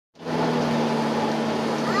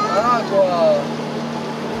Agua.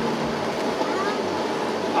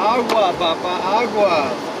 Agua, papa,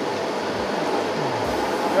 agua.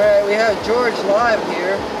 Alright, we have George live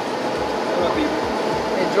here. What up, people?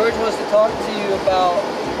 And George wants to talk to you about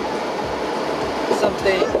some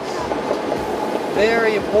things.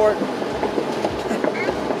 Very important.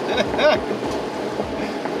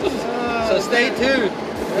 So stay tuned.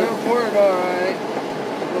 Very important, alright.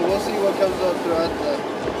 Well, we'll see what comes up throughout the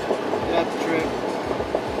trip.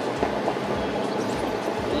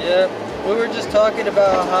 Yep. We were just talking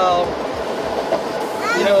about how,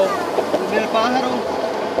 you know,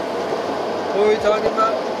 what were we talking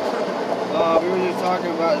about? We were just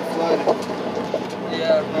talking about the flood.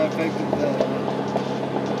 Yeah. That affected the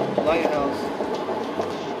lighthouse.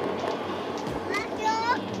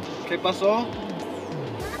 ¿Qué pasó?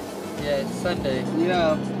 Yeah, it's Sunday.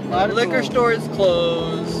 Yeah. The liquor store is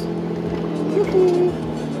closed.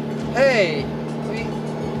 Hey, we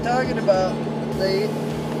talking about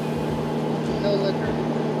no liquor.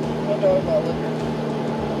 We're not talking about liquor.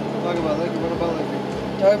 Talking about liquor. What about liquor?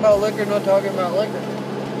 Talking about liquor, not talking about liquor.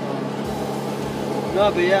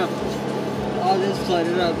 No, but yeah. All this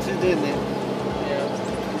flooded up too, didn't it? Yeah.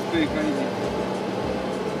 It's pretty crazy.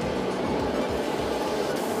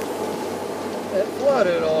 It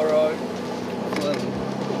flooded, alright. Flooded.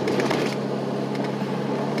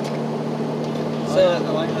 So, I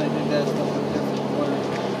like how they did that stuff up there for the water.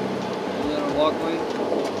 The little walkway.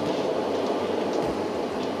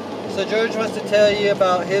 So George wants to tell you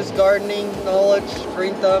about his gardening knowledge,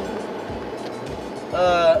 green thumb.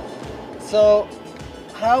 So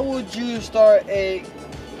how would you start a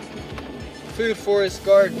food forest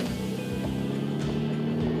garden?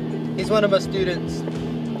 He's one of my students.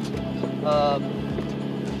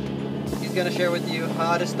 He's going to share with you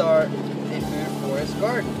how to start a food forest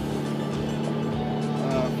garden.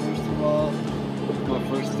 First of all, my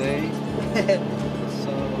first day.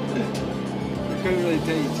 So I couldn't really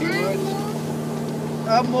tell you too much.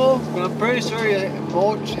 But I'm pretty sure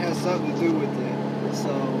mulch has something to do with it.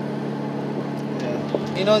 So yeah.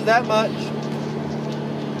 He knows that much.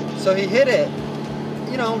 So he hit it.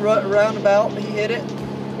 You know, roundabout, he hit it.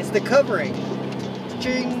 It's the covering.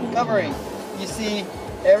 Ching, covering. You see,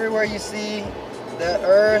 everywhere you see the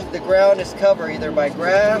earth, the ground is covered either by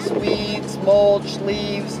grass, weeds, mulch,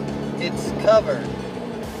 leaves. It's covered.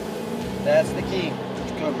 That's the key.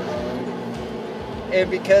 It's covered, alright. And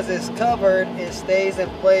because it's covered, it stays in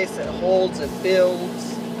place, it holds, it builds.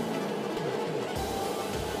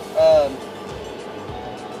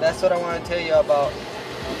 That's what I want to tell you about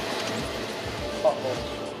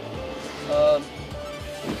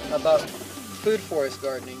about food forest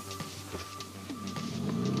gardening.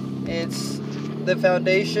 It's the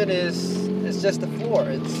foundation is just the floor.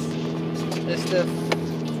 It's the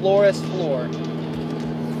floorest floor.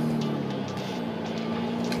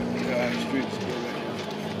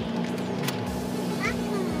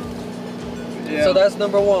 Yeah. So that's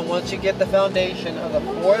number one. Once you get the foundation of the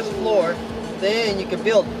forest floor, then you can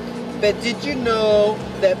build. But did you know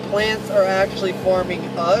that plants are actually farming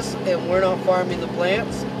us and we're not farming the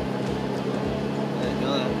plants? I didn't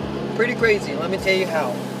know that. Pretty crazy. Let me tell you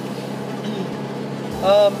how.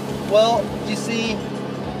 Well, you see,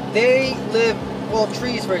 they live, well,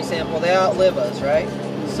 trees, for example, they outlive us, right?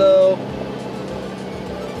 So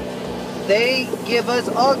they give us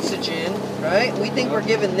oxygen, right? We think we're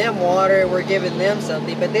giving them water, we're giving them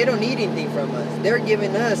something, but they don't need anything from us. They're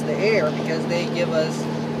giving us the air because they give us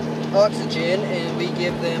oxygen and we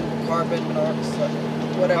give them carbon monoxide,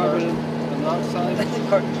 whatever. Carbon monoxide?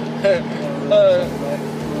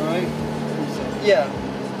 Right? Yeah.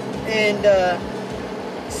 And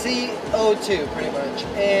CO2 pretty much.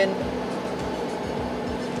 And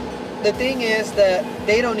the thing is that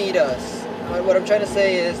they don't need us. What I'm trying to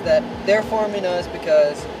say is that they're farming us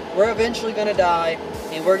because we're eventually going to die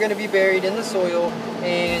and we're going to be buried in the soil,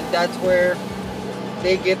 and that's where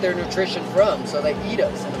they get their nutrition from. So they eat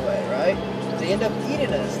us in a way, right? They end up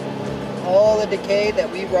eating us. All the decay that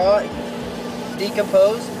we rot,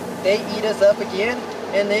 decompose, they eat us up again,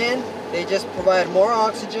 and then they just provide more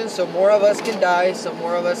oxygen so more of us can die, so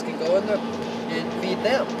more of us can go in there and feed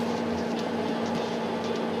them.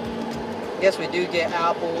 Yes, we do get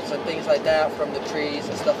apples and things like that from the trees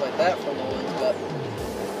and stuff like that from the ones, but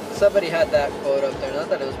somebody had that quote up there, and I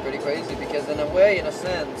thought it was pretty crazy because in a way, in a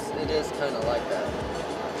sense, it is kind of like that.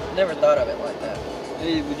 Never thought of it like that.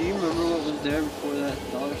 Hey, but do you remember what was there before that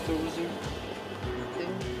dollar store was here?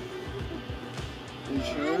 Are you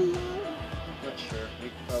sure? Not sure. We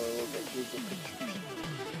could probably look at Google pictures.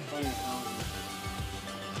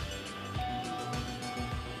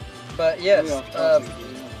 But yes,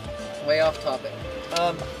 way off topic.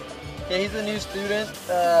 Yeah, he's a new student.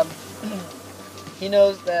 He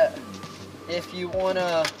knows that if you want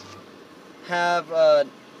to have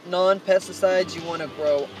non-pesticides, you want to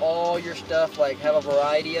grow all your stuff, like have a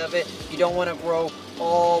variety of it. You don't want to grow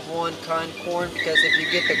all one kind of corn, because if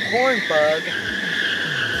you get the corn bug,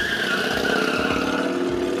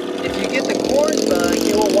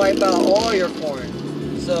 it will wipe out all your corn.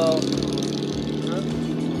 So,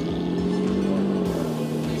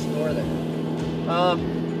 ignore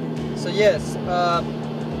that. So yes,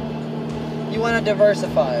 you want to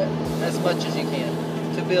diversify it as much as you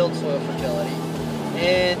can to build soil fertility.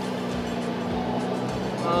 And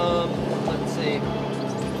let's see,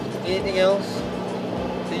 anything else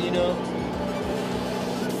that you know?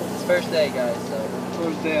 It's first day, guys. So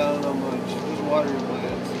First day, I don't know much. Just watering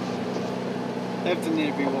plants. Everything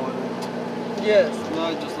need to be watered. yes,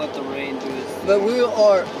 Not just let the rain do its thing. but we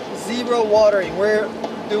are zero watering. We're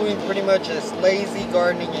doing pretty much as lazy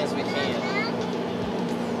gardening as we can.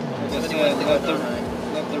 Like I Somebody said, wants to go let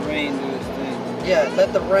down. the rain do its thing. Yeah,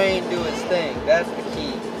 let the rain do its thing. That's the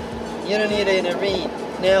key. You don't need to intervene.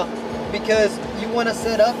 Now, because you want to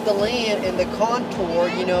set up the land and the contour,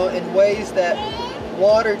 you know, in ways that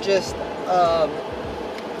water just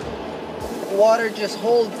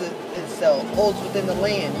holds itself, holds within the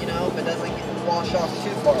land, you know, but doesn't wash off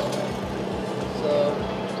too far away. So,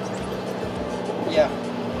 yeah,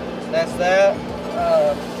 that's that.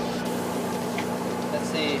 Let's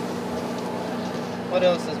see. What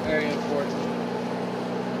else is very important?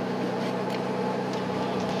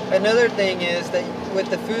 Another thing is that with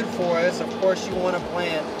the food forest, of course, you want to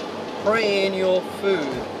plant perennial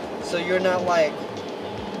food. So you're not like,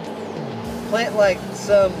 plant like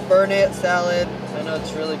some burnet salad. I know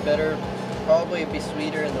it's really bitter. Probably it'd be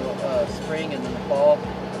sweeter in the spring and in the fall,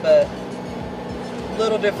 but a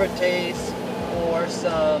little different taste. Or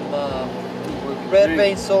some red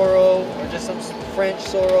vein sorrel, or just some French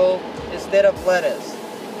sorrel instead of lettuce.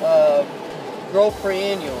 Grow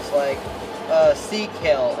perennials like sea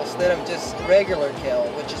kale instead of just regular kale,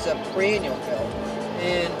 which is a perennial kale,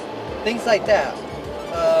 and things like that.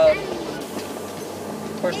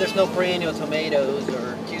 Of course, there's no perennial tomatoes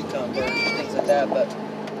or cucumbers, things like that, but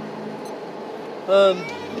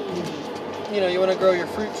you know, you want to grow your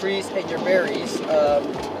fruit trees and your berries.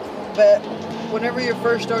 But whenever you're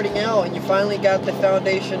first starting out and you finally got the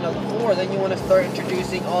foundation of the floor, then you want to start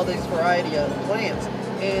introducing all these variety of plants.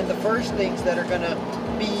 And the first things that are going to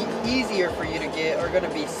be easier for you to get are going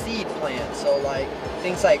to be seed plants. So like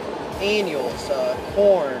things like annuals,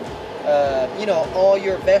 corn, you know, all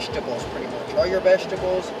your vegetables, pretty much all your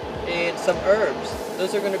vegetables, and some herbs.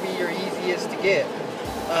 Those are going to be your easiest to get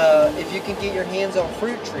if you can get your hands on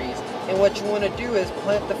fruit trees. And what you want to do is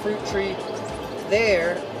plant the fruit tree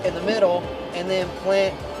there in the middle, and then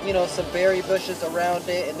plant, you know, some berry bushes around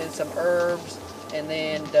it, and then some herbs, and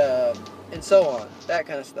then and so on, that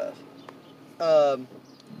kind of stuff.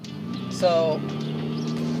 So,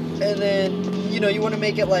 and then, you know, you want to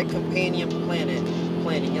make it like companion planting.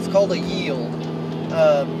 It's called a yield.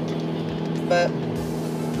 But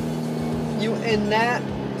you in that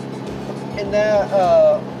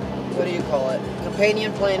what do you call it?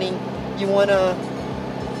 Companion planting.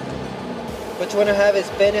 What you want to have is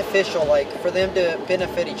beneficial, like for them to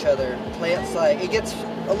benefit each other. Plants, like, it gets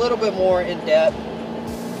a little bit more in depth.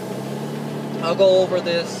 I'll go over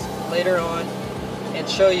this later on and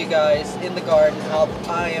show you guys in the garden how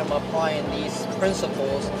I am applying these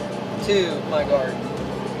principles to my garden.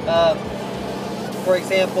 For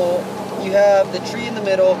example, you have the tree in the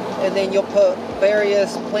middle, and then you'll put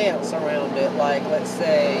various plants around it, like let's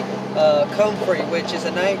say comfrey, which is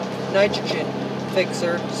a nitrogen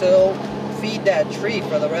fixer, so feed that tree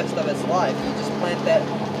for the rest of its life. You just plant that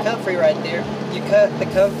comfrey right there. You cut the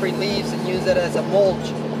comfrey leaves and use it as a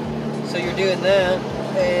mulch. So you're doing that,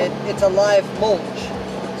 and it's a live mulch.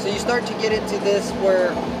 So you start to get into this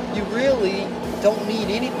where you really don't need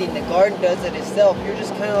anything. The garden does it itself. You're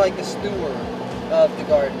just kind of like the steward of the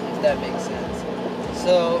garden, if that makes sense.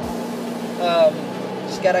 So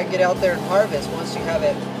just gotta get out there and harvest once you have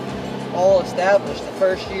it all established. The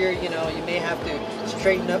first year, you know, you may have to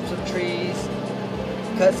straighten up some trees,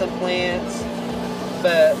 cut some plants,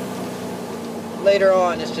 but later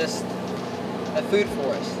on it's just a food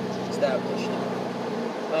forest established.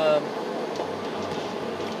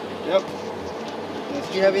 Yep.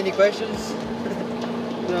 Do you have any questions?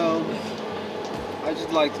 No. I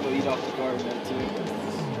just like to eat off the garden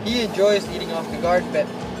too. He enjoys eating off the garden, but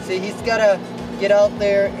see, he's gotta get out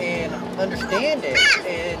there and understand it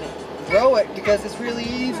and grow it, because it's really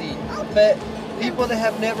easy. But people that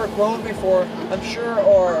have never grown before, I'm sure,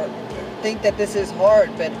 or think that this is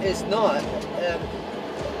hard, but it's not.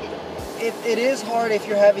 it is hard if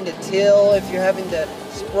you're having to till, if you're having to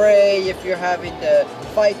spray, if you're having to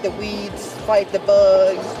fight the weeds, fight the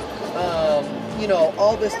bugs, you know,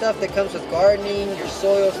 all this stuff that comes with gardening. Your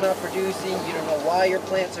soil's not producing, you don't know why your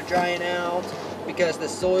plants are drying out because the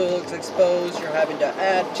soil is exposed. You're having to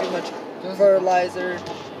add too much fertilizer,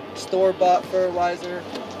 store-bought fertilizer.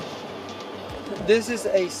 This is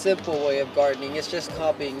a simple way of gardening. It's just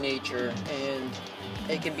copying nature, and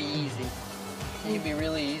it can be easy. It can be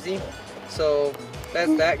really easy. So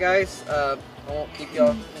that's that, guys. I won't keep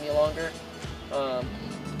y'all any longer. I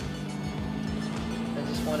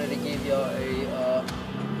just wanted to give y'all a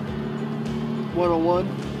 101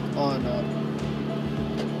 on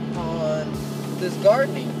this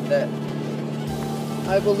gardening that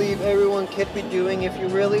I believe everyone could be doing if you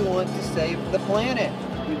really want to save the planet.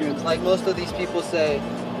 Like most of these people say.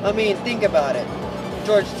 I mean, think about it.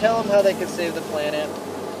 George, tell them how they can save the planet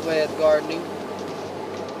with gardening.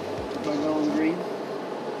 By going green.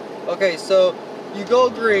 Okay, so you go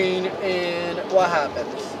green, and what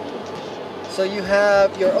happens? So you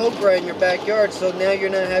have your okra in your backyard, so now you're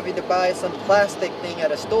not having to buy some plastic thing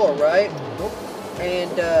at a store, right? Nope.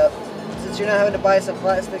 And since you're not having to buy some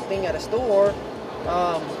plastic thing at a store,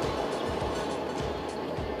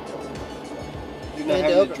 you're not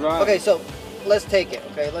having to dry. Okay, so let's take it.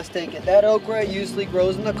 Okay, let's take it. That okra usually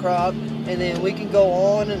grows in the crop, and then we can go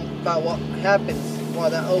on and about what happens while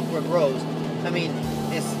that okra grows. I mean,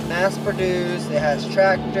 it's mass produced. It has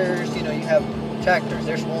tractors. You know, you have tractors.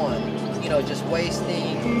 There's one. You know, just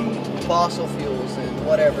wasting fossil fuels and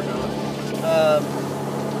whatever not.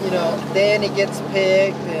 You know, then it gets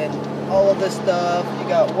picked and all of this stuff. You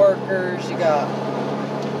got workers. You got,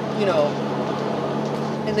 you know,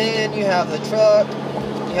 and then you have the truck.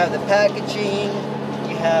 You have the packaging.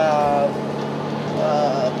 You have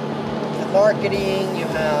the marketing. You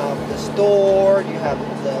have the store. You have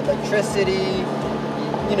the electricity.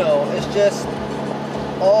 You know, it's just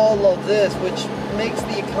all of this, which makes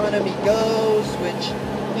the economy goes, which,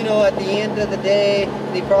 you know, at the end of the day,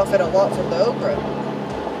 they profit a lot from the okra.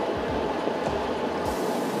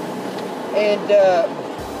 And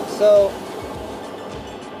so,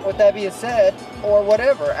 with that being said, or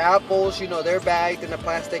whatever, apples, you know, they're bagged in a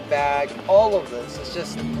plastic bag. All of this, it's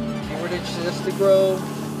just, if you were to just to grow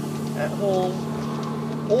at home,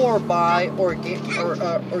 or buy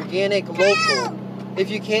organic local. If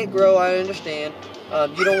you can't grow, I understand.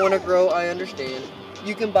 You don't want to grow, I understand.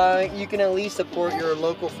 You can buy, you can at least support your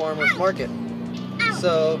local farmer's market.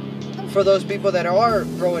 So for those people that are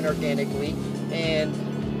growing organically, and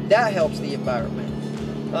that helps the environment.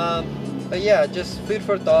 But yeah, just food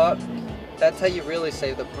for thought. That's how you really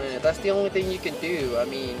save the planet. That's the only thing you can do. I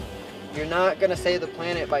mean, you're not going to save the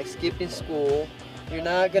planet by skipping school. You're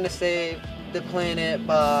not going to save the planet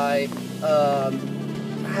by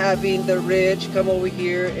having the rich come over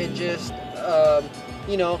here and just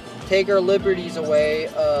you know, take our liberties away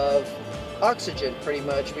of oxygen, pretty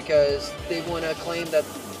much, because they want to claim that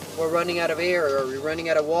we're running out of air, or we're running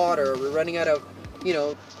out of water, or we're running out of, you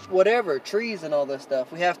know, whatever, trees and all this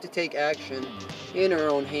stuff. We have to take action in our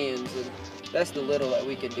own hands, and that's the little that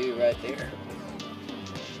we can do right there.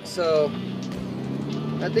 So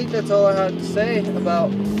I think that's all I have to say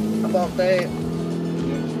about that.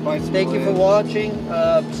 Thank you for watching.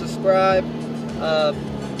 Subscribe.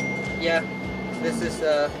 Yeah, this is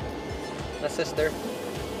my sister,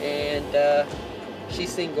 and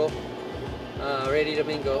she's single, ready to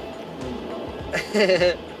mingle.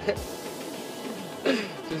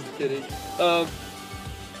 Just kidding.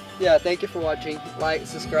 Yeah, thank you for watching. Like,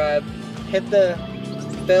 subscribe, hit the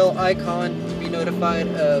bell icon to be notified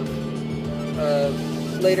of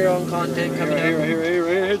later on content coming up.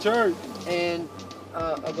 Here, Charge. And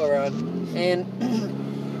I'll go around.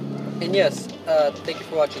 And yes, thank you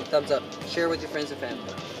for watching. Thumbs up. Share with your friends and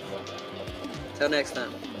family. Till next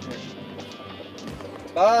time.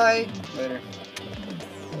 Bye. Later.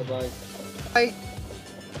 Bye-bye. Bye.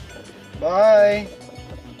 Bye.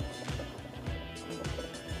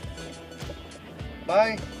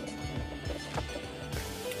 Bye.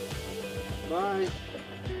 Bye.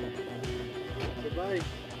 Goodbye.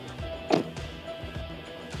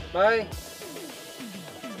 Bye.